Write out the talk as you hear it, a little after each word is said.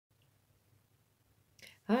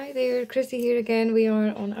Hi there, Chrissy here again. We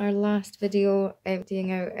are on our last video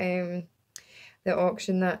emptying out the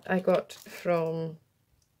auction that I got from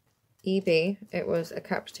eBay. It was a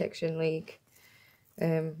Cat Protection League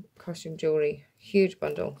costume jewellery, huge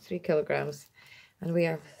bundle, 3 kilograms, and we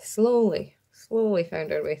have slowly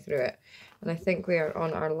found our way through it, and I think we are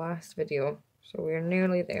on our last video, so we are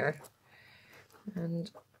nearly there. And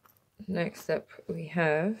next up we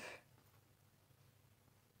have,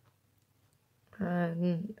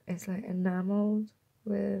 and it's like enameled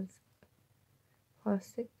with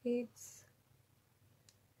plastic beads.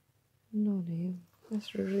 No name.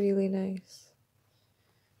 That's really nice.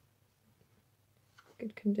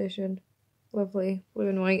 Good condition. Lovely. Blue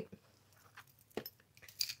and white.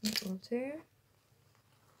 That will do.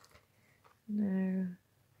 Now,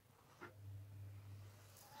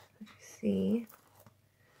 let's see.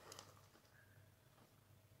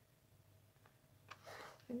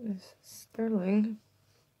 I think this is sterling.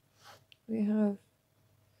 We have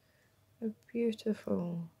a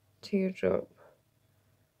beautiful teardrop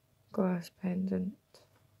glass pendant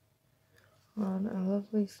on a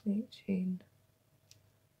lovely snake chain,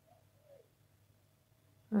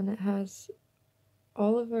 and it has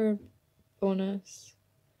all of our bonus,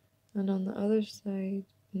 and on the other side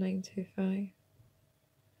 925.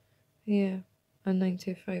 Yeah, and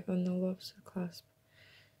 925 on the lobster clasp.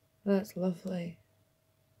 That's lovely.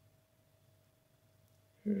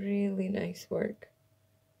 Really nice work.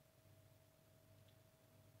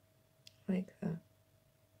 Like that.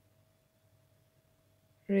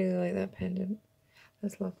 Really like that pendant.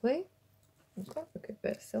 That's lovely. I've got a good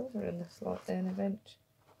bit of silver in this lot then eventually.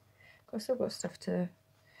 I've still got stuff to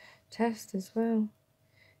test as well.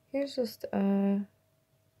 Here's just a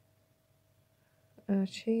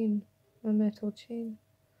chain, a metal chain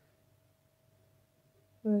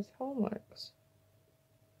with hallmarks.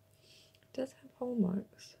 It does have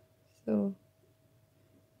hallmarks. So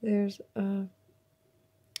there's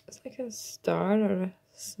it's like a star or a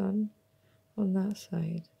sun on that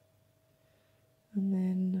side, and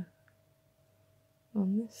then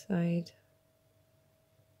on this side,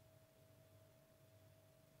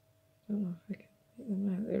 I don't know if I can make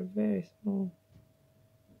them out, they're very small.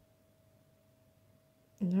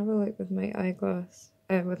 And have a look with my eyeglass,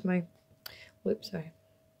 with my loops eye.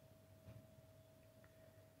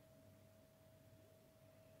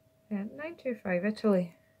 Yeah, 925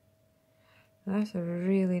 Italy. That's a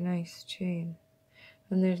really nice chain.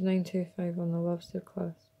 And there's 925 on the lobster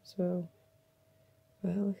clasp as well.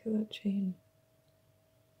 But look at that chain.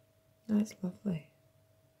 That's lovely.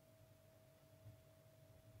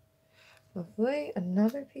 Lovely.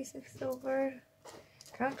 Another piece of silver.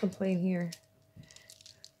 Can't complain here.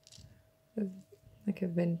 Like a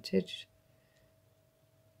vintage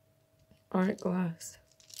art glass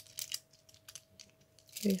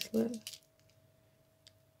bracelet.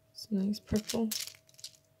 It's nice purple.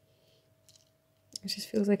 It just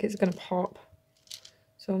feels like it's gonna pop.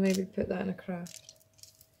 So I'll maybe put that in a craft.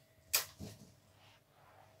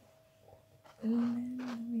 And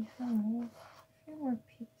then we have a few more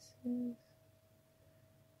pieces.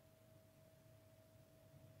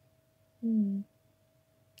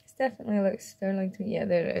 This definitely looks sterling to me. Yeah,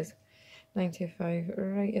 there it is. 925,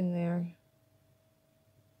 right in there.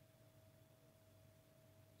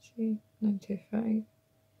 See, 925.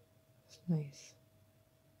 That's nice.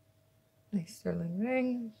 Nice sterling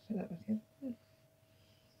ring. Put that with you.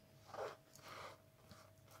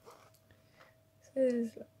 This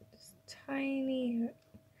is just tiny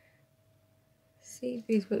seed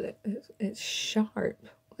beads, but it's sharp.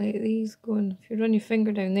 Like these going, if you run your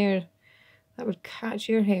finger down there, that would catch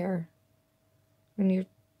your hair on your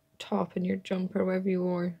top and your jumper, wherever you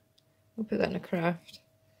wore. I'll put that in a craft.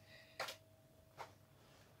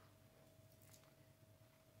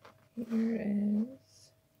 Here is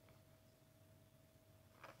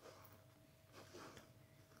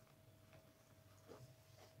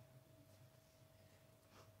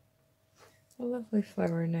a lovely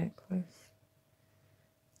flower necklace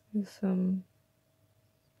with some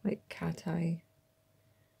like cat eye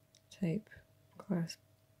type clasp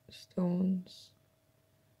stones.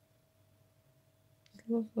 It's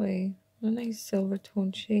lovely. A nice silver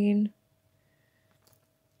tone chain.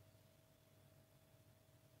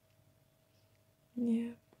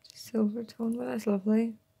 Yeah, silver tone, but that's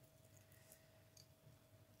lovely.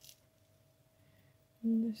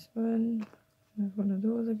 And this one, I have one of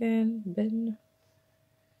those again, bin.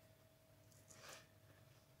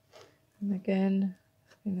 And again,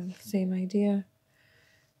 kind of the same idea,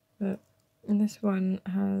 but this one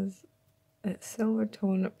has its silver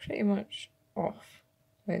tone pretty much off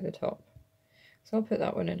by the top. So I'll put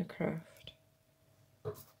that one in a craft.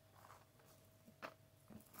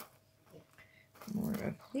 More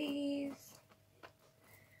of these.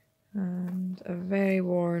 And a very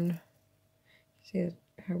worn, see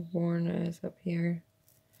how worn it is up here.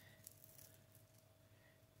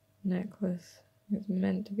 Necklace. It's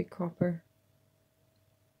meant to be copper.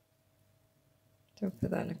 So I'll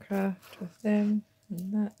put that in a craft with them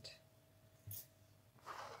and that.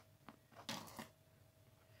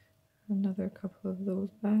 Another couple of those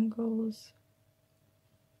bangles.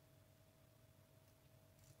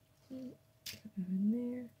 Put them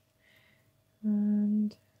in there.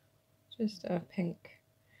 And just a pink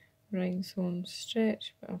rhinestone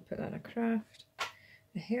stretch, but I'll put that in a craft.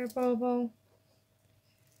 A hair bauble.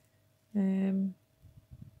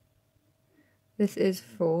 This is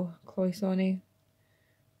faux cloisonne.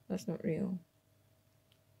 That's not real.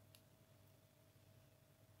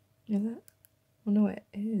 Is it? Oh no, it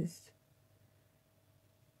is.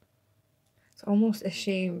 It's almost a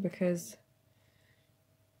shame because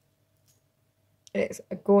it's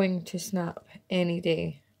going to snap any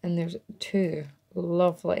day, and there's two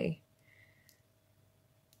lovely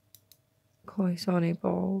cloisonne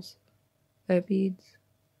balls, beads.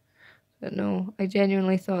 But no, I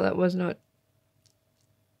genuinely thought that was not.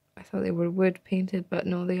 I thought they were wood painted, but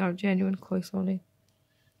no, they are genuine cloisonne.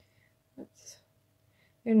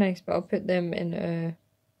 They're nice, but I'll put them in a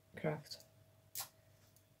craft.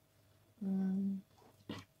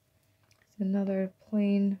 It's another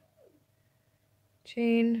plain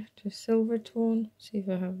chain, just silver tone. See if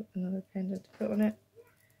I have another pendant to put on it.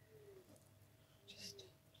 Just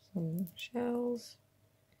some shells.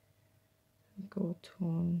 Gold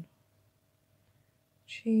tone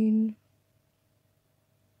chain.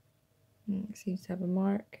 It seems to have a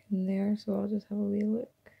mark in there, so I'll just have a wee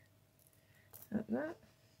look at that.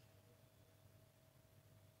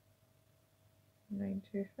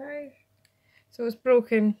 925. So it's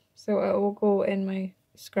broken, so it will go in my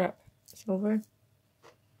scrap silver.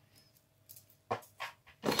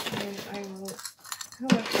 And I will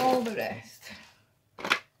color all the rest.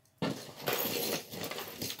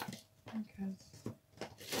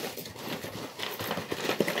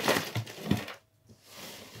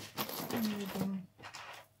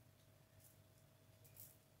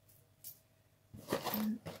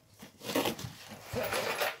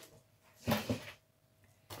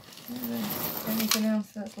 Because anything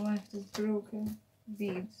else that's left is broken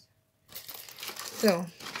beads. So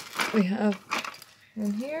we have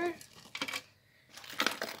in here,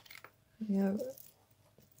 we have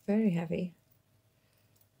very heavy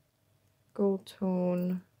gold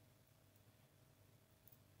tone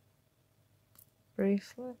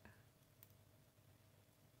bracelet.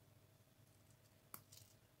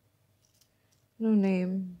 No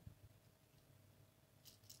name.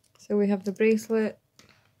 So we have the bracelet,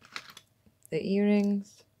 the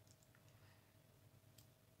earrings,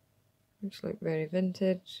 which look very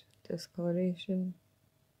vintage, discoloration.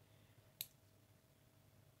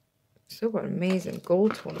 Still got amazing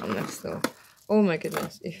gold tone on this though. Oh my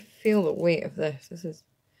goodness, you feel the weight of this. This is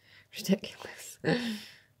ridiculous.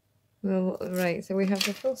 Well, right, so we have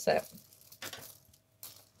the full set.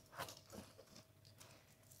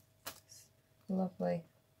 Lovely.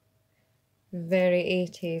 Very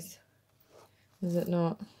 80s, is it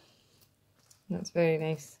not? That's very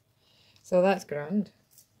nice. So that's grand.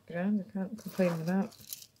 Grand, I can't complain with that.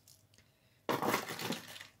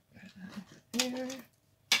 Here.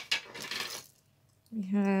 We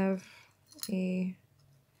have a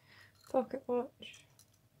pocket watch,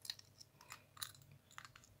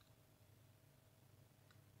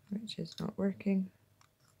 which is not working.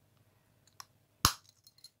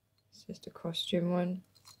 It's just a costume one.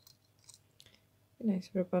 Be nice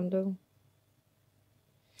for a bundle.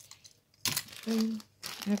 I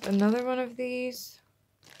have another one of these.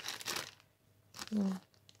 So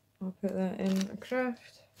I'll put that in a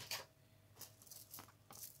craft.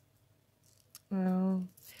 Well,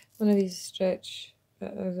 one of these stretch,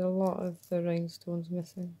 but there's a lot of the rhinestones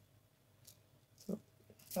missing. So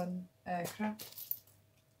fun craft.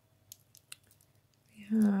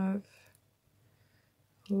 We have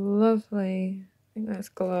lovely, I think that's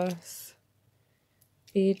glass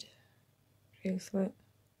bead bracelet.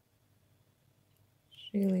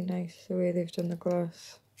 It's really nice the way they've done the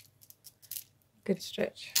glass. Good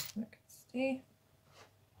stretch. That can stay.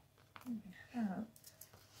 We have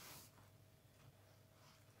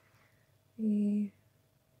the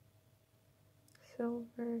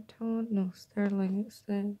silver tone, no, sterling, it's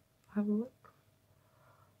the, have a look.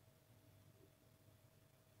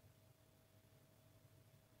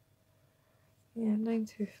 Yeah,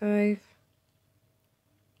 925.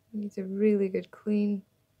 Needs a really good clean,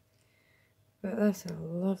 but that's a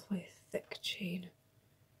lovely thick chain.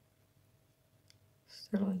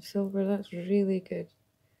 sterling silver. That's really good.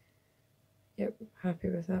 Yep, happy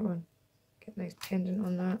with that one. Get a nice pendant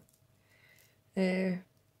on that.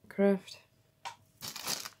 Craft.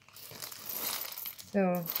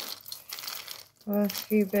 So, last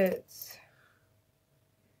few bits.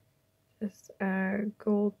 Just a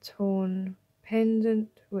gold tone pendant,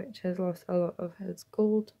 which has lost a lot of its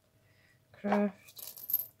gold. Craft.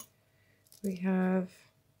 We have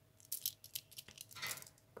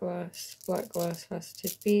glass, black glass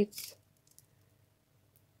faceted beads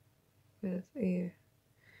with a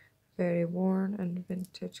very worn and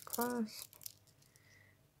vintage clasp.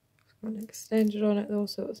 It's got an extender on it though,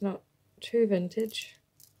 so it's not too vintage.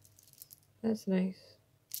 That's nice.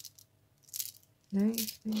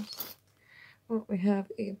 Nice, nice. Oh, we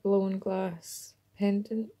have a blown glass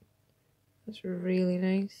pendant. That's really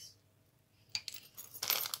nice.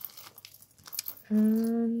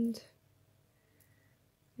 And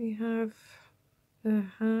we have the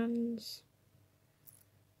hands.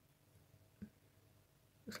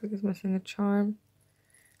 Looks like it's missing a charm,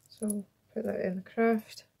 so put that in the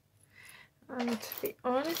craft. And to be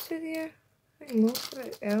honest with you, I think most of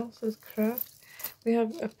it else is craft. We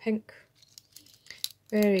have a pink,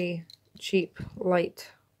 very cheap,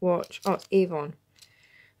 light watch. Oh, it's Avon.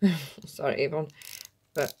 Sorry, Avon,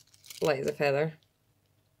 but light as a feather.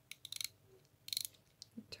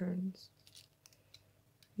 It turns.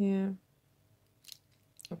 Yeah,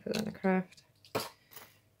 I'll put that in the craft.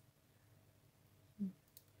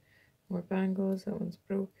 More bangles, that one's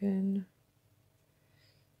broken.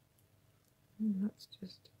 And that's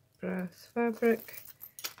just brass fabric.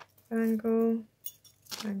 Bangle,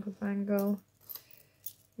 bangle, bangle.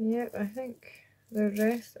 Yep, I think the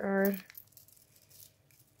rest are,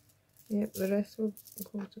 yep, the rest will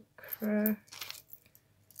go to craft.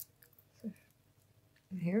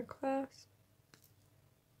 Hair clasp.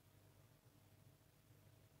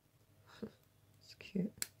 It's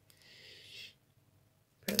cute.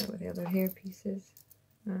 Put that with the other hair pieces.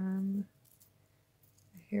 A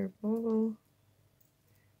hair bauble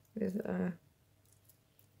with a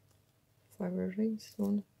flower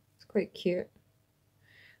rhinestone. It's quite cute.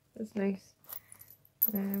 That's nice.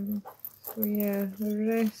 So yeah, the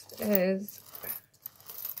rest is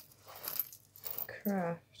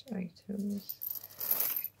craft items.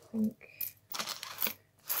 I think.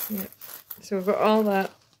 Yeah. So we've got all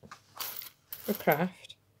that for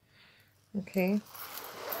craft. Okay.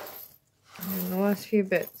 And then the last few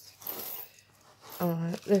bits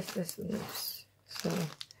are this, and this. So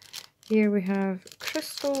here we have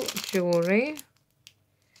crystal jewellery.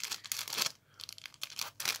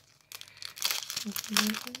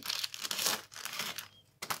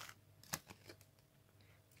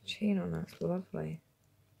 Chain on that's lovely.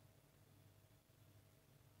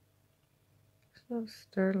 It's not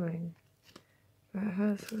sterling, but it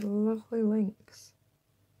has lovely links.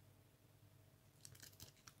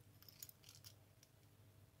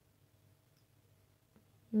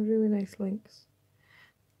 Really nice links.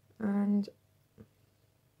 And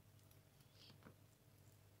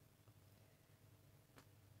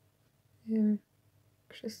yeah,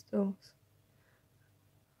 crystals.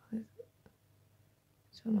 I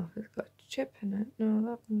don't know if it's got a chip in it. No,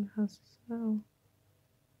 that one has as well.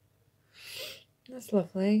 That's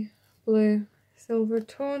lovely. Blue, silver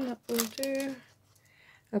tone, that will do.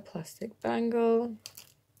 A plastic bangle.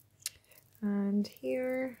 And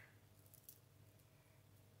here,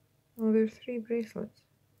 oh, there's 3 bracelets.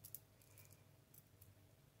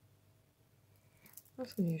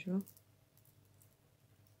 That's unusual.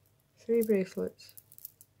 3 bracelets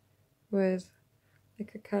with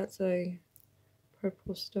like a cat's eye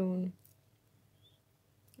purple stone.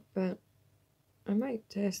 But I might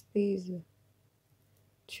test these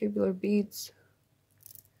tubular beads.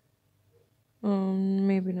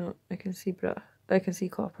 Maybe not. I can see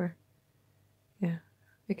copper. Yeah,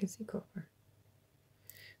 I can see copper.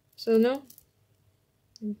 So no,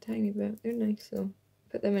 a tiny bit. They're nice, so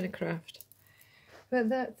put them in a craft. But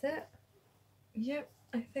that's it. Yep,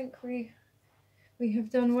 I think we have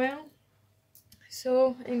done well.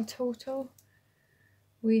 So in total,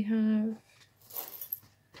 we have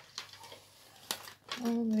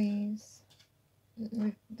all these.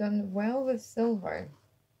 We've done well with silver.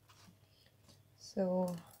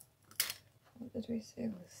 So what did we say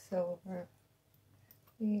with silver?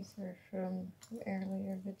 These are from the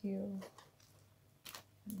earlier video.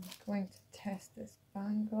 I'm going to test this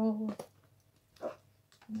bangle.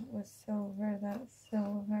 That was silver, that's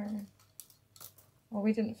silver. Oh,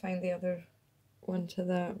 we didn't find the other one to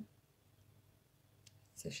that.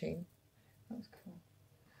 It's a shame. That was cool.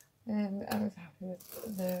 I was happy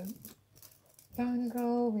with the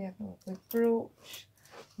bangle. We have a lovely brooch.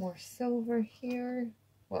 more silver here.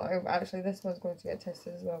 Well, actually this one's going to get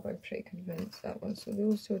tested as well, but I'm pretty convinced that one. So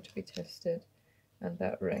those two are to be tested, and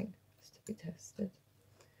that ring is to be tested.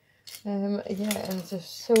 Yeah, and there's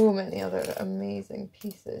so many other amazing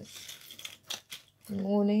pieces.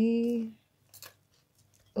 Monet.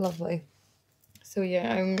 Lovely. So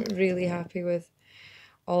yeah, I'm really happy with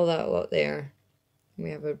all that lot there. We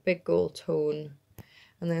have a big gold tone.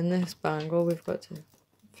 And then this bangle, we've got to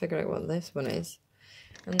figure out what this one is.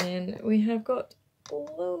 And then we have got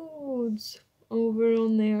loads over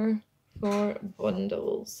on there for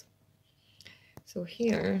bundles. So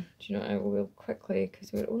here, do you know, I will quickly,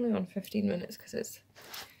 because we're only on 15 minutes, because it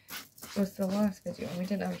was the last video and we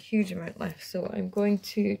didn't have a huge amount left. So I'm going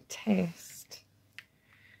to test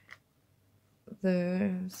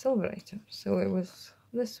the silver items. So it was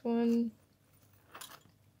this one,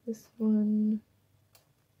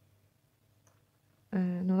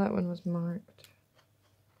 no, that one was marked,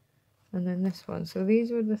 and then this one. So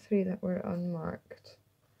these were the three that were unmarked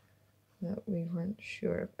that we weren't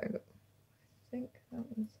sure about. I think that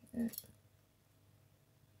was it.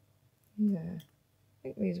 Yeah, I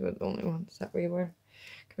think these were the only ones that we were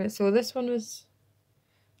convinced. So this one was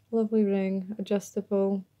lovely ring,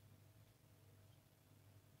 adjustable,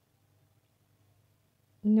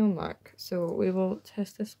 no mark. So we will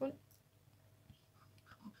test this one.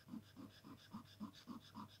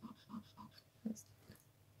 That's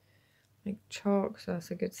like chalk, so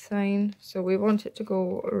that's a good sign. So we want it to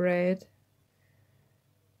go red.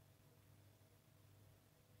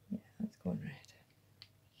 Yeah, that's going red.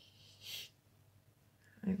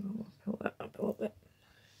 I will pull that up a little bit.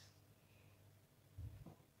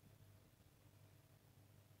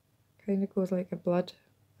 Kind of goes like a blood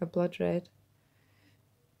red.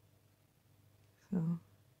 So,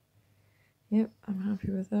 yep, I'm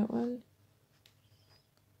happy with that one.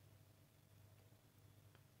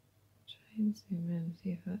 Try and zoom in and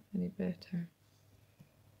see if that's any better.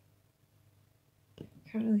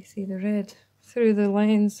 Can't really see the red through the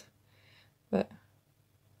lens, but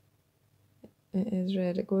it is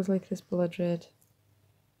red. It goes like this blood red.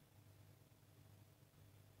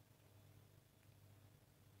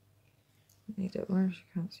 Made it worse, you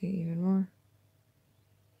can't see it even more.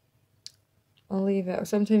 I'll leave it.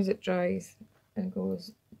 Sometimes it dries and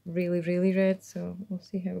goes really, really red, so we'll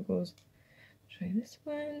see how it goes. Try this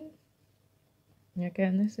one. And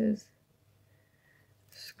again, this is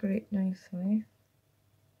scraped nicely.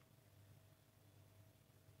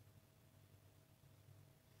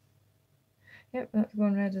 Yep, that's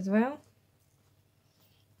going red as well.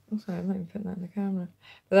 Oh, sorry, I'm not even putting that in the camera.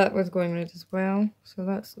 But that was going red as well. So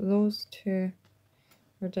that's those two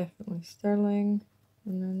are definitely sterling.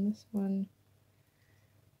 And then this one,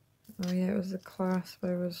 oh yeah, it was the clasp.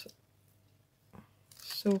 I was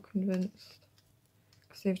so convinced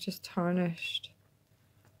because they've just tarnished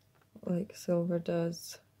like silver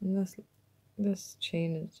does. And this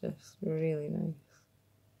chain is just really nice.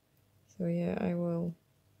 So yeah, I will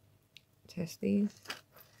test these.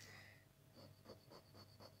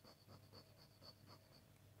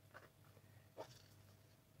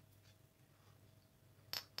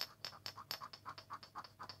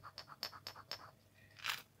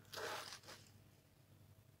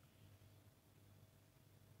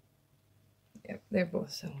 Yep, they're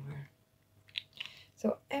both silver.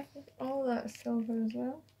 So all that silver as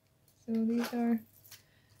well. So these are,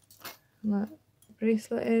 that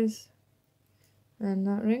bracelet is, and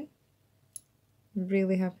that ring. I'm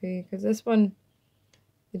really happy because this one,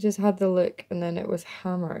 it just had the look and then it was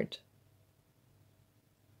hammered.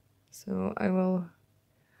 So I will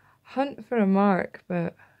hunt for a mark,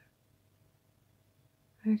 but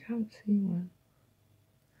I can't see one.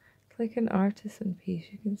 It's like an artisan piece.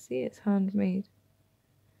 You can see it's handmade.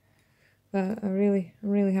 But I'm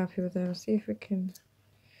really happy with them. I'll see if we can,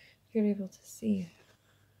 if you're able to see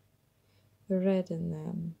the red in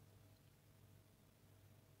them.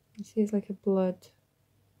 You see it's like a blood.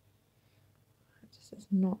 It's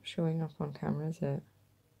not showing up on camera, is it?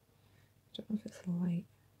 I don't know if it's the light.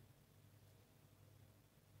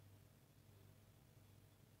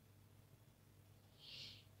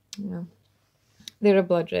 No. They're a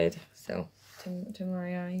blood red, so to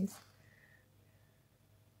my eyes.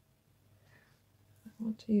 I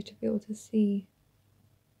want you to be able to see.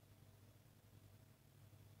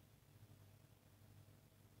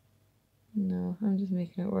 No, I'm just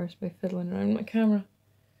making it worse by fiddling around my camera.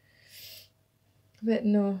 But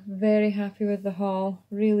no, very happy with the haul,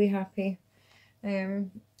 really happy.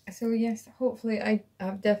 So yes, hopefully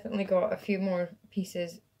I've definitely got a few more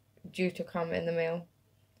pieces due to come in the mail.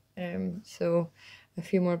 So a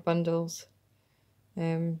few more bundles.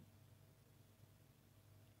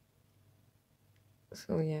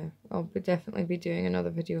 So yeah, I'll definitely be doing another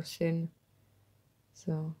video soon.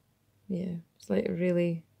 So yeah, it's like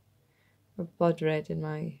really a blood red in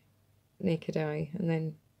my naked eye, and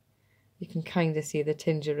then you can kind of see the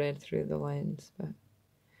tinge of red through the lens. But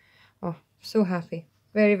oh, so happy,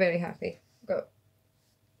 very, very happy.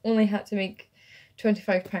 Only had to make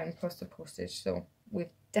 £25 cost of postage, so we've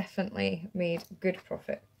definitely made good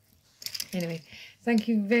profit. Anyway, thank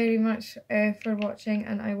you very much for watching,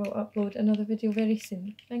 and I will upload another video very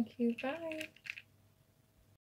soon. Thank you, bye.